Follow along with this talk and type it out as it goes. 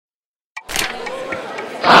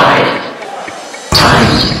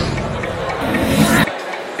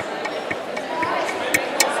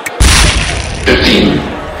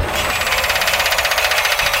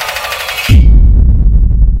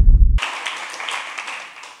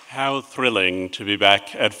How thrilling to be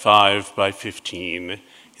back at 5 by 15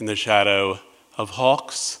 in the shadow of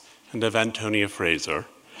Hawks and of Antonia Fraser.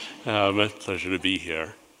 A pleasure to be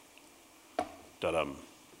here. Da-dum.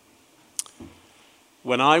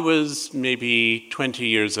 When I was maybe 20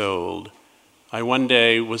 years old, I one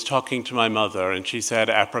day was talking to my mother and she said,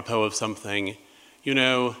 apropos of something, you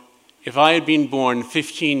know, if I had been born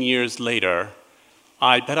 15 years later,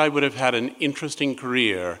 I bet I would have had an interesting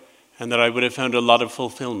career and that I would have found a lot of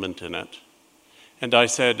fulfillment in it. And I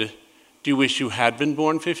said, do you wish you had been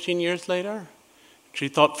born 15 years later? She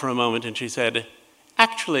thought for a moment and she said,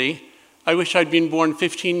 actually, I wish I'd been born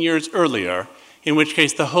 15 years earlier, in which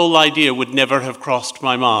case the whole idea would never have crossed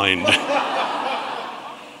my mind.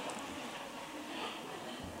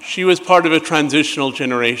 She was part of a transitional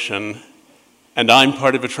generation, and I'm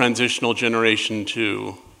part of a transitional generation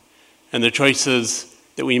too. And the choices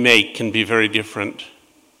that we make can be very different.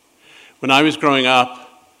 When I was growing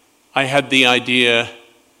up, I had the idea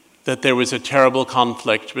that there was a terrible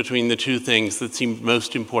conflict between the two things that seemed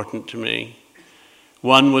most important to me.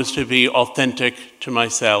 One was to be authentic to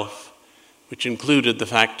myself, which included the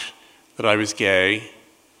fact that I was gay,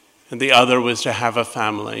 and the other was to have a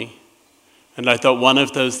family. And I thought one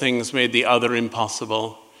of those things made the other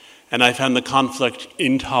impossible, and I found the conflict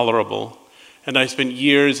intolerable. And I spent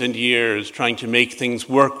years and years trying to make things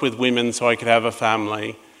work with women so I could have a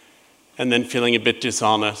family, and then feeling a bit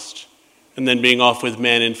dishonest, and then being off with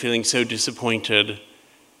men and feeling so disappointed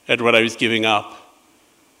at what I was giving up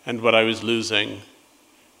and what I was losing.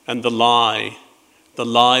 And the lie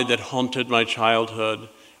that haunted my childhood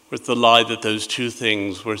was the lie that those two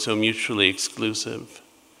things were so mutually exclusive.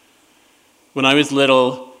 When I was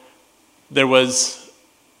little, there was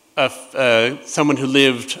someone who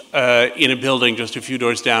lived in a building just a few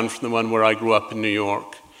doors down from the one where I grew up in New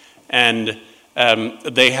York. And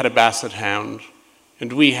they had a basset hound,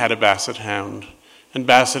 and we had a basset hound. And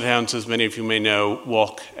basset hounds, as many of you may know,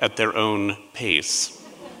 walk at their own pace.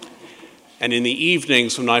 And in the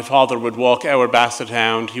evenings, when my father would walk our basset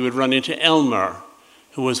hound, he would run into Elmer,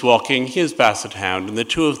 who was walking his basset hound, and the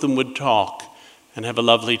two of them would talk and have a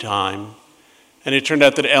lovely time. And it turned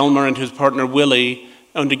out that Elmer and his partner Willie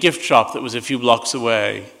owned a gift shop that was a few blocks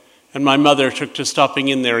away. And my mother took to stopping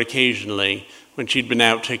in there occasionally when she'd been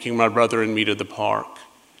out taking my brother and me to the park.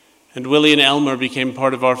 And Willie and Elmer became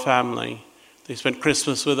part of our family. They spent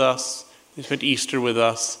Christmas with us. They spent Easter with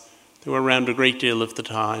us. They were around a great deal of the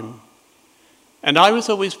time. And I was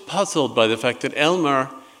always puzzled by the fact that Elmer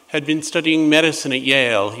had been studying medicine at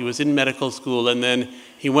Yale. He was in medical school, and then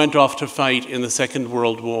he went off to fight in the Second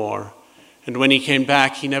World War. And when he came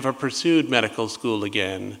back, he never pursued medical school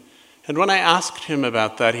again. And when I asked him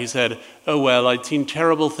about that, he said, oh, well, I'd seen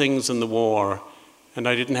terrible things in the war, and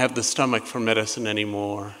I didn't have the stomach for medicine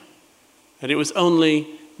anymore. And it was only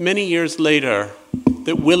many years later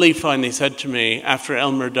that Willie finally said to me, after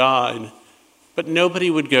Elmer died, but nobody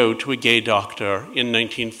would go to a gay doctor in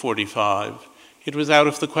 1945. It was out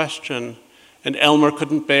of the question, and Elmer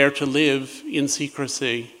couldn't bear to live in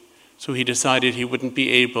secrecy, so he decided he wouldn't be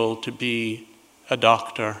able to be a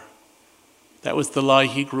doctor. That was the lie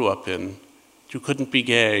he grew up in. You couldn't be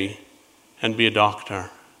gay and be a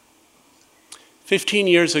doctor. 15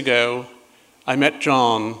 years ago, I met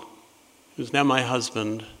John, who's now my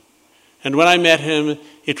husband. And when I met him,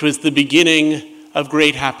 it was the beginning of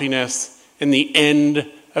great happiness and the end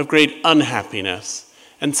of great unhappiness.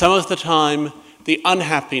 And some of the time, the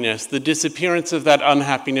unhappiness, the disappearance of that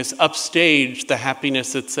unhappiness upstaged the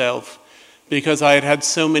happiness itself, because I had had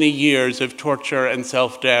so many years of torture and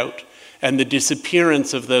self-doubt. And the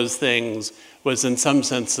disappearance of those things was, in some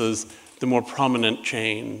senses, the more prominent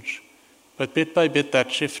change. But bit by bit,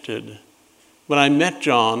 that shifted. When I met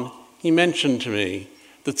John, he mentioned to me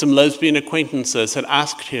that some lesbian acquaintances had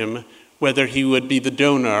asked him whether he would be the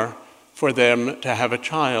donor for them to have a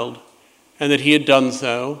child, and that he had done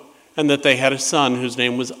so, and that they had a son whose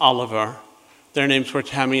name was Oliver. Their names were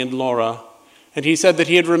Tammy and Laura. And he said that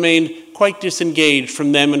he had remained quite disengaged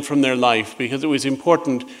from them and from their life because it was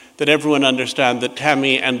important that everyone understand that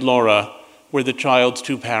Tammy and Laura were the child's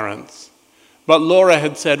two parents. But Laura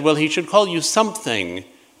had said, well, he should call you something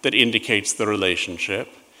that indicates the relationship.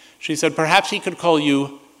 She said, perhaps he could call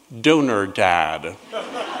you Donor Dad.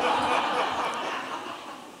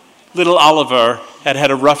 Little Oliver had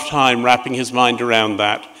had a rough time wrapping his mind around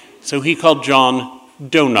that, so he called John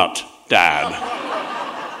Donut Dad.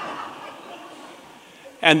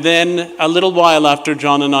 And then, a little while after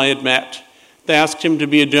John and I had met, they asked him to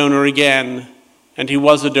be a donor again, and he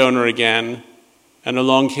was a donor again, and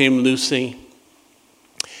along came Lucy.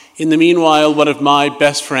 In the meanwhile, one of my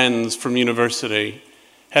best friends from university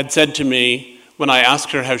had said to me, when I asked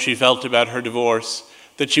her how she felt about her divorce,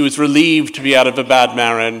 that she was relieved to be out of a bad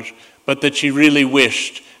marriage, but that she really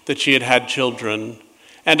wished that she had had children.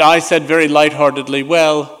 And I said very lightheartedly,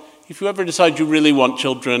 well, if you ever decide you really want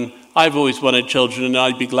children, I've always wanted children and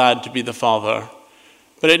I'd be glad to be the father.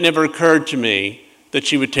 But it never occurred to me that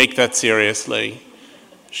she would take that seriously.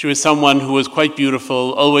 She was someone who was quite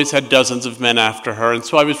beautiful, always had dozens of men after her, and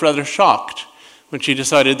so I was rather shocked when she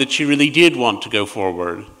decided that she really did want to go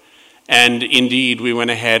forward. And indeed, we went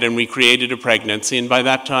ahead and we created a pregnancy, and by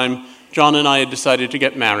that time, John and I had decided to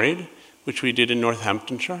get married, which we did in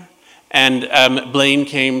Northamptonshire. And Blaine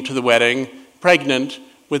came to the wedding pregnant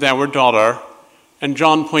with our daughter, and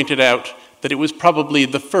John pointed out that it was probably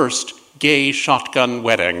the first gay shotgun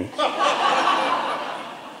wedding.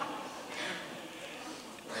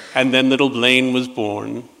 And then little Blaine was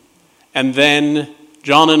born. And then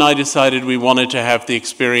John and I decided we wanted to have the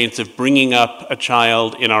experience of bringing up a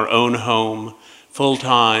child in our own home, full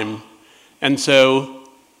time. And so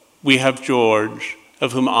we have George,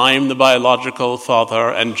 of whom I am the biological father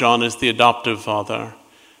and John is the adoptive father.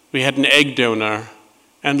 We had an egg donor,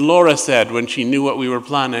 and Laura said when she knew what we were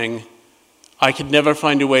planning, I could never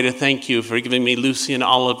find a way to thank you for giving me Lucy and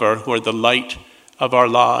Oliver, who are the light of our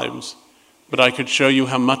lives, but I could show you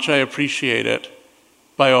how much I appreciate it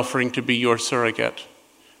by offering to be your surrogate.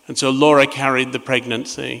 And so Laura carried the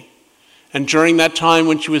pregnancy. And during that time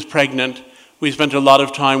when she was pregnant, we spent a lot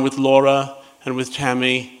of time with Laura and with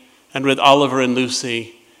Tammy and with Oliver and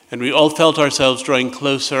Lucy, and we all felt ourselves drawing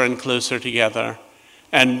closer and closer together.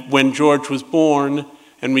 And when George was born,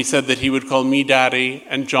 and we said that he would call me Daddy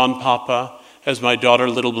and John Papa, as my daughter,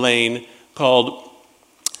 little Blaine, called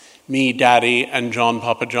me Daddy and John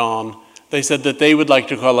Papa John, they said that they would like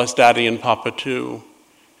to call us Daddy and Papa too.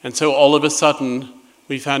 And so all of a sudden,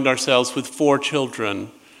 we found ourselves with 4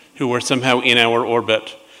 children who were somehow in our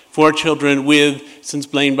orbit. 4 children with, since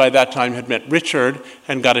Blaine by that time had met Richard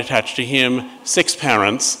and got attached to him, 6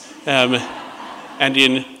 parents, and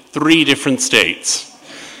in 3 different states.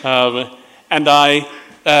 And I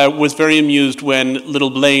was very amused when little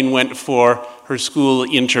Blaine went for her school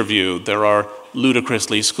interview. There are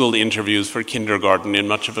ludicrously school interviews for kindergarten in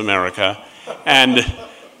much of America. And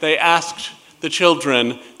they asked the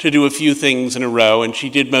children to do a few things in a row, and she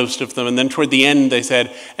did most of them. And then toward the end, they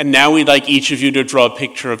said, and now we'd like each of you to draw a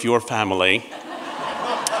picture of your family.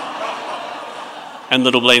 And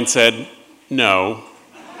little Blaine said, no.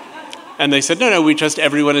 And they said, no,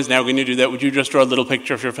 everyone is now going to do that. Would you just draw a little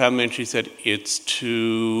picture of your family? And she said, it's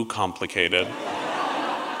too complicated.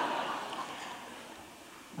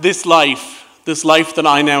 This life that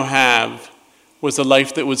I now have was a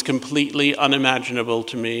life that was completely unimaginable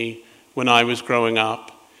to me when I was growing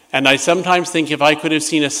up. And I sometimes think if I could have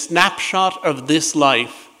seen a snapshot of this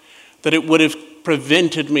life, that it would have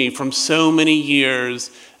prevented me from so many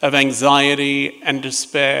years of anxiety and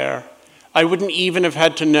despair. I wouldn't even have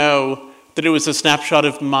had to know that it was a snapshot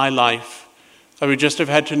of my life. I would just have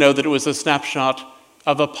had to know that it was a snapshot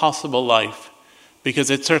of a possible life, because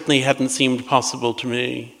it certainly hadn't seemed possible to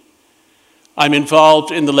me. I'm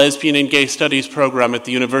involved in the Lesbian and Gay Studies program at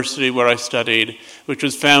the university where I studied, which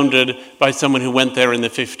was founded by someone who went there in the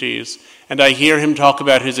 50s. And I hear him talk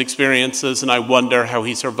about his experiences, and I wonder how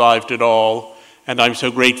he survived it all. And I'm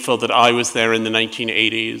so grateful that I was there in the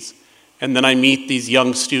 1980s. And then I meet these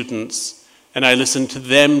young students, and I listen to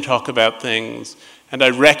them talk about things, and I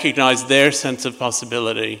recognize their sense of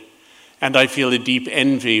possibility. And I feel a deep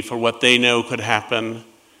envy for what they know could happen.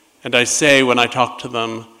 And I say when I talk to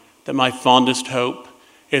them that my fondest hope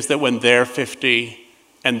is that when they're 50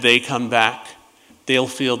 and they come back, they'll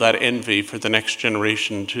feel that envy for the next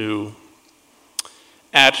generation too.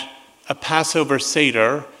 At a Passover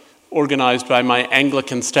Seder organized by my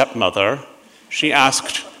Anglican stepmother, she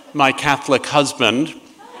asked my Catholic husband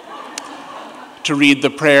to read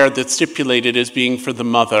the prayer that's stipulated as being for the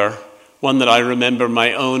mother, one that I remember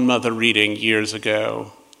my own mother reading years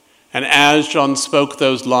ago. And as John spoke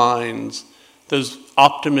those lines, those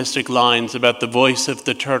optimistic lines about the voice of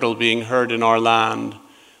the turtle being heard in our land,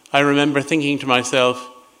 I remember thinking to myself,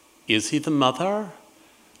 is he the mother?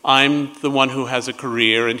 I'm the one who has a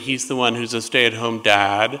career and he's the one who's a stay-at-home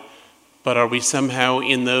dad, but are we somehow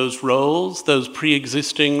in those roles, those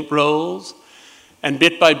pre-existing roles? And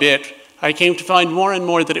bit by bit, I came to find more and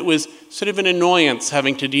more that it was sort of an annoyance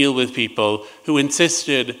having to deal with people who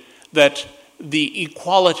insisted that the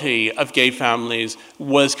equality of gay families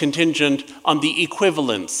was contingent on the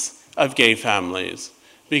equivalence of gay families.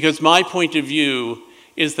 Because my point of view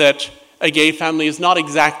is that a gay family is not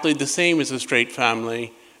exactly the same as a straight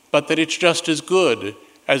family, but that it's just as good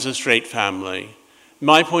as a straight family.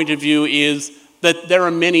 My point of view is that there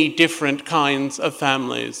are many different kinds of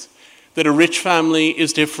families, that a rich family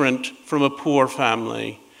is different from a poor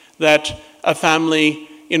family, that a family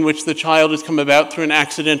in which the child has come about through an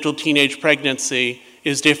accidental teenage pregnancy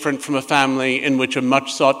is different from a family in which a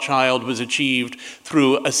much-sought child was achieved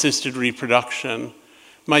through assisted reproduction.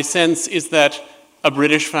 My sense is that a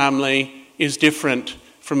British family is different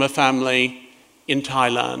from a family in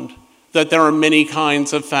Thailand, that there are many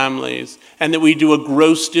kinds of families, and that we do a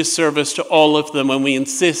gross disservice to all of them when we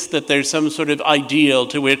insist that there's some sort of ideal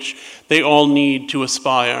to which they all need to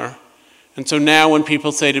aspire. And so now when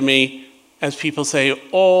people say to me, as people say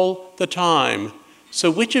all the time, "So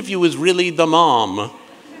which of you is really the mom?"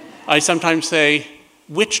 I sometimes say,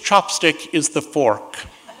 "Which chopstick is the fork?"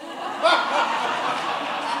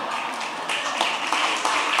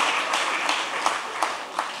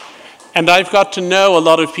 And I've got to know a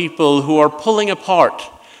lot of people who are pulling apart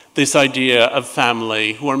this idea of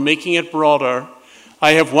family, who are making it broader.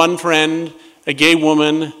 I have one friend, a gay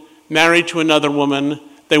woman, married to another woman.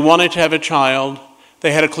 They wanted to have a child.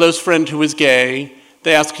 They had a close friend who was gay.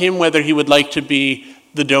 They asked him whether he would like to be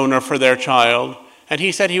the donor for their child. And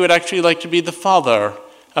he said he would actually like to be the father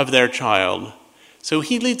of their child. So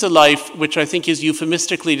he leads a life which I think is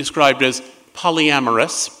euphemistically described as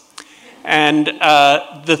polyamorous. And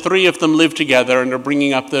the three of them live together and are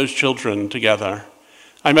bringing up those children together.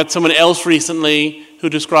 I met someone else recently who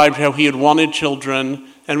described how he had wanted children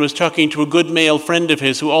and was talking to a good male friend of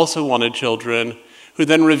his who also wanted children, who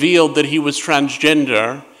then revealed that he was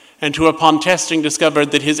transgender and who upon testing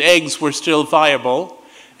discovered that his eggs were still viable.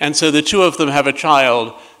 And so the two of them have a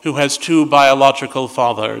child who has two biological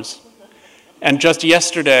fathers. And just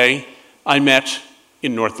yesterday, I met,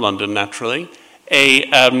 in North London naturally,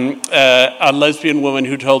 a lesbian woman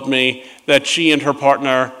who told me that she and her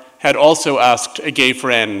partner had also asked a gay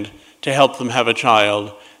friend to help them have a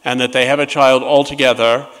child, and that they have a child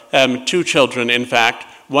altogether, 2 children in fact,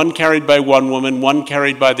 one carried by one woman, one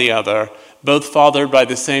carried by the other, both fathered by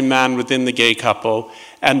the same man within the gay couple,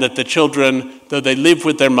 and that the children, though they live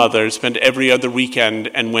with their mothers, spend every other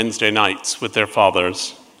weekend and Wednesday nights with their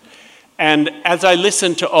fathers. And as I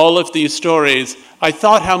listened to all of these stories, I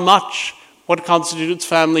thought how much what constitutes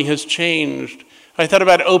family has changed. I thought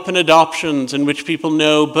about open adoptions in which people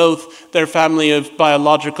know both their family of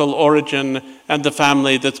biological origin and the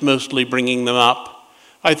family that's mostly bringing them up.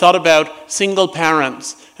 I thought about single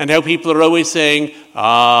parents and how people are always saying,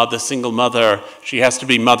 the single mother, she has to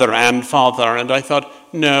be mother and father. And I thought,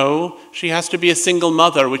 no, she has to be a single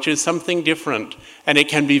mother, which is something different. And it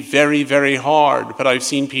can be very, very hard, but I've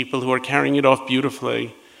seen people who are carrying it off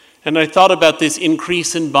beautifully. And I thought about this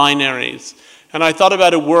increase in binaries. And I thought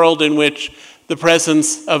about a world in which the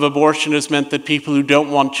presence of abortion has meant that people who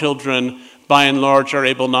don't want children, by and large, are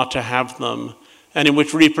able not to have them. And in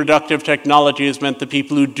which reproductive technology has meant that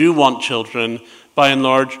people who do want children, by and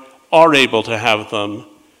large, are able to have them.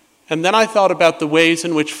 And then I thought about the ways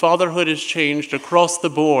in which fatherhood has changed across the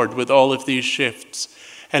board with all of these shifts.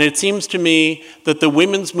 And it seems to me that the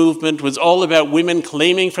women's movement was all about women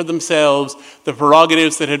claiming for themselves the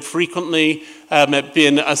prerogatives that had frequently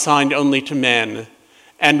been assigned only to men.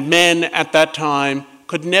 And men at that time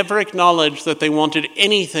could never acknowledge that they wanted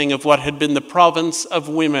anything of what had been the province of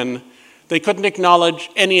women. They couldn't acknowledge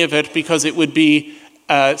any of it because it would be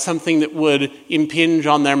something that would impinge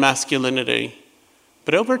on their masculinity.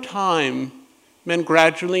 But over time, men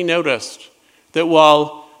gradually noticed that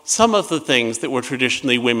while some of the things that were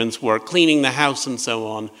traditionally women's work, cleaning the house and so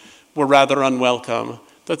on, were rather unwelcome,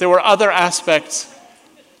 that there were other aspects,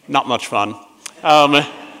 not much fun,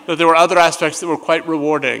 that there were other aspects that were quite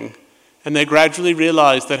rewarding. And they gradually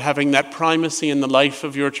realized that having that primacy in the life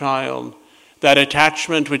of your child, that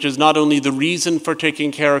attachment which is not only the reason for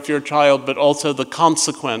taking care of your child, but also the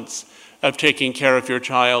consequence of taking care of your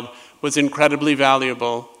child, was incredibly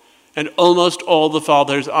valuable. And almost all the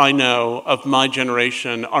fathers I know of my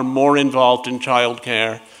generation are more involved in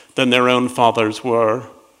childcare than their own fathers were.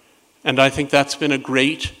 And I think that's been a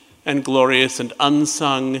great and glorious and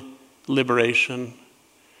unsung liberation.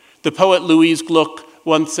 The poet Louise Gluck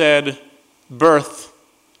once said, "Birth,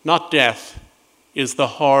 not death, is the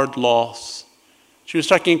hard loss." She was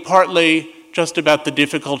talking partly just about the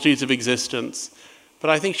difficulties of existence, but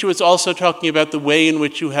I think she was also talking about the way in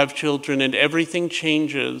which you have children and everything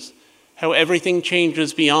changes, how everything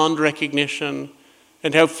changes beyond recognition,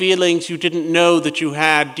 and how feelings you didn't know that you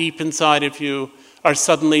had deep inside of you are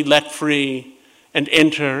suddenly let free and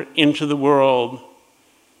enter into the world.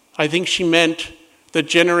 I think she meant that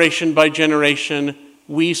generation by generation,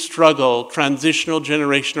 we struggle, transitional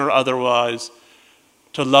generation or otherwise,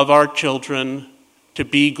 to love our children, to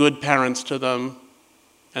be good parents to them,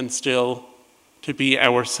 and still to be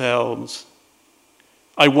ourselves.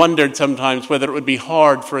 I wondered sometimes whether it would be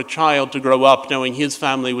hard for a child to grow up knowing his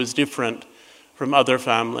family was different from other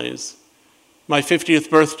families. My 50th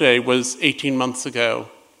birthday was 18 months ago,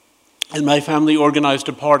 and my family organized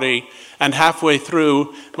a party, and halfway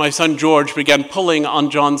through, my son George began pulling on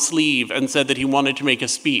John's sleeve and said that he wanted to make a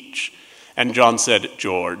speech. And John said,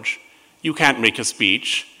 "George, you can't make a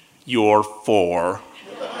speech. You're 4.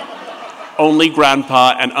 Only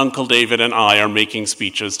Grandpa and Uncle David and I are making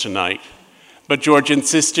speeches tonight." But George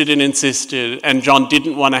insisted and insisted, and John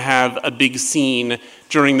didn't want to have a big scene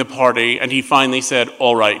during the party, and he finally said,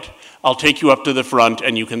 "All right, I'll take you up to the front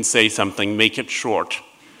and you can say something, make it short."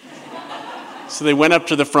 So they went up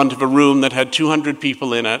to the front of a room that had 200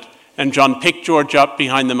 people in it, and John picked George up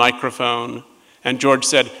behind the microphone, and George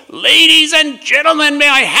said, "Ladies and gentlemen, may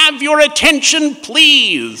I have your attention,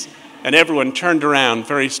 please?" And everyone turned around,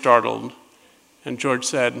 very startled. And George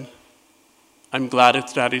said, "I'm glad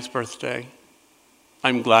it's Daddy's birthday.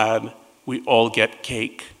 I'm glad we all get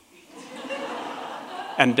cake.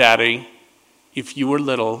 And Daddy, if you were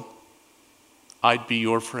little, I'd be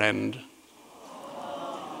your friend."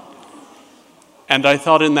 And I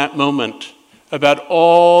thought in that moment about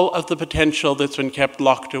all of the potential that's been kept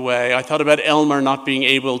locked away. I thought about Elmer not being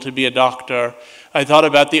able to be a doctor. I thought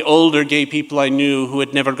about the older gay people I knew who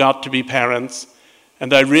had never got to be parents.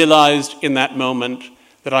 And I realized in that moment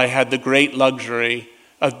that I had the great luxury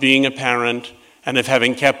of being a parent and of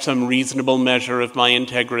having kept some reasonable measure of my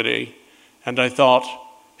integrity. And I thought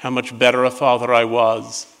how much better a father I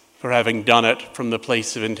was for having done it from the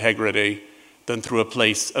place of integrity than through a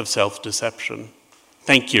place of self-deception.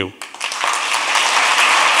 Thank you.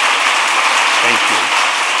 Thank you.